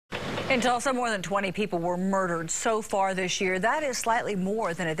In Tulsa, more than 20 people were murdered so far this year. That is slightly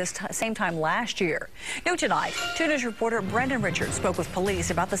more than at this same time last year. New tonight, 2 News reporter Brendan Richards spoke with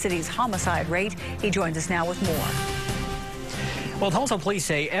police about the city's homicide rate. He joins us now with more. Well, Tulsa police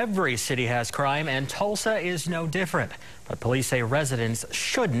say every city has crime, and Tulsa is no different. But police say residents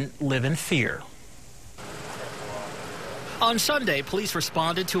shouldn't live in fear. On Sunday, police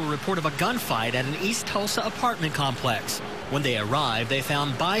responded to a report of a gunfight at an East Tulsa apartment complex. When they arrived, they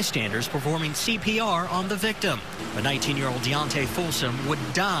found bystanders performing CPR on the victim. The 19-year-old Deontay Folsom would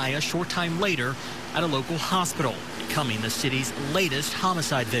die a short time later at a local hospital, becoming the city's latest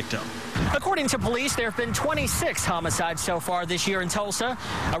homicide victim. According to police, there have been 26 homicides so far this year in Tulsa.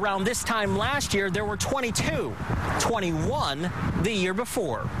 Around this time last year, there were 22, 21 the year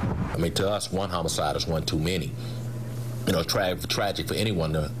before. I mean, to us, one homicide is one too many. You know, it's tragic for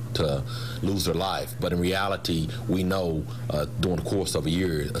anyone to lose their life. But in reality, we know during the course of a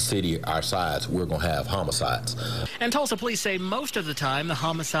year, a city our size, we're going to have homicides. And Tulsa police say most of the time, the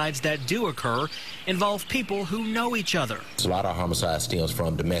homicides that do occur involve people who know each other. A lot of homicides stems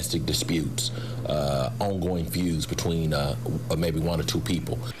from domestic disputes, ongoing feuds between maybe one or two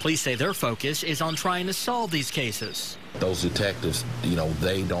people. Police say their focus is on trying to solve these cases. Those detectives, you know,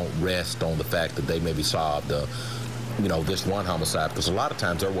 they don't rest on the fact that they maybe solved this one homicide, because a lot of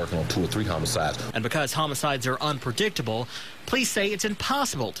times they're working on 2 or 3 homicides. And because homicides are unpredictable, police say it's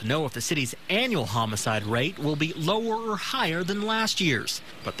impossible to know if the city's annual homicide rate will be lower or higher than last year's.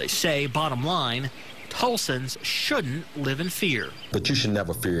 But they say, bottom line, Tulsans shouldn't live in fear. But you should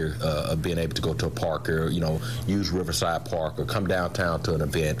never fear of being able to go to a park or, use Riverside Park or come downtown to an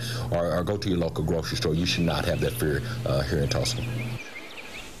event or go to your local grocery store. You should not have that fear here in Tulsa.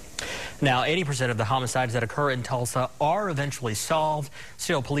 Now, 80% of the homicides that occur in Tulsa are eventually solved.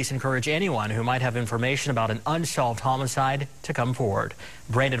 Still, police encourage anyone who might have information about an unsolved homicide to come forward.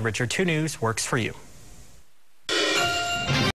 Brandon Richard, 2 News, works for you.